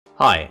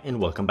Hi and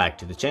welcome back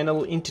to the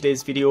channel. In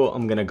today's video,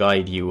 I'm gonna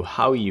guide you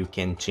how you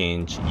can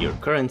change your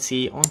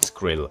currency on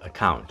Skrill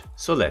account.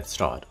 So let's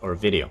start our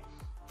video.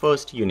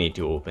 First, you need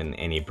to open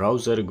any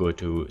browser, go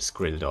to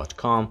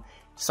skrill.com,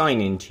 sign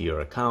into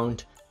your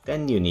account.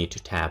 Then you need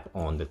to tap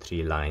on the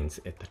three lines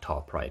at the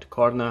top right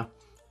corner.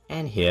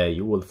 And here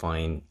you will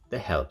find the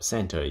Help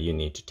Center. You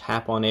need to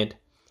tap on it.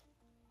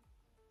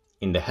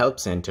 In the Help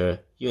Center,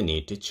 you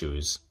need to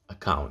choose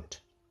Account.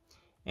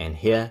 And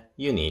here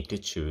you need to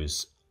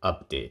choose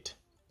Update.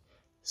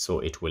 So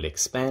it will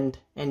expand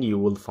and you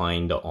will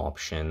find the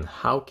option,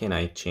 how can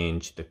I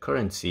change the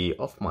currency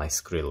of my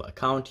Skrill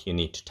account? You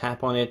need to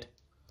tap on it.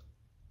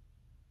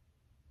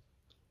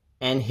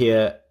 And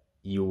here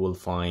you will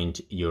find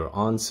your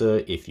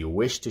answer. If you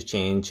wish to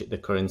change the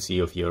currency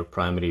of your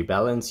primary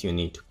balance, you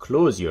need to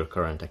close your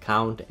current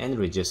account and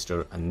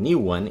register a new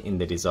one in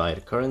the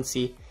desired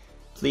currency.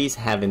 Please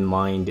have in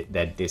mind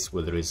that this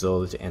will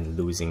result in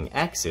losing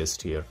access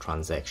to your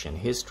transaction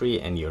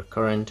history, and your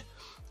current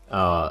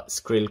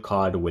Skrill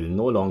card will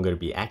no longer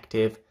be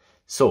active.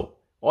 So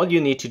all you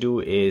need to do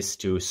is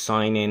to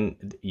sign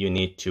in. You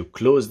need to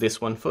close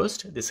this one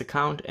first, this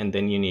account, and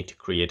then you need to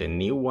create a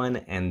new one,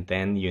 and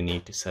then you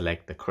need to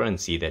select the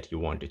currency that you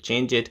want to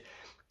change it.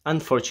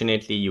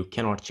 Unfortunately, you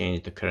cannot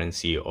change the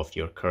currency of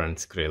your current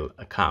Skrill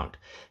account.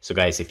 So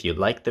guys, if you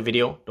liked the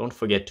video, don't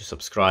forget to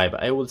subscribe.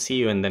 I will see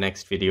you in the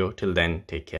next video. Till then, take care.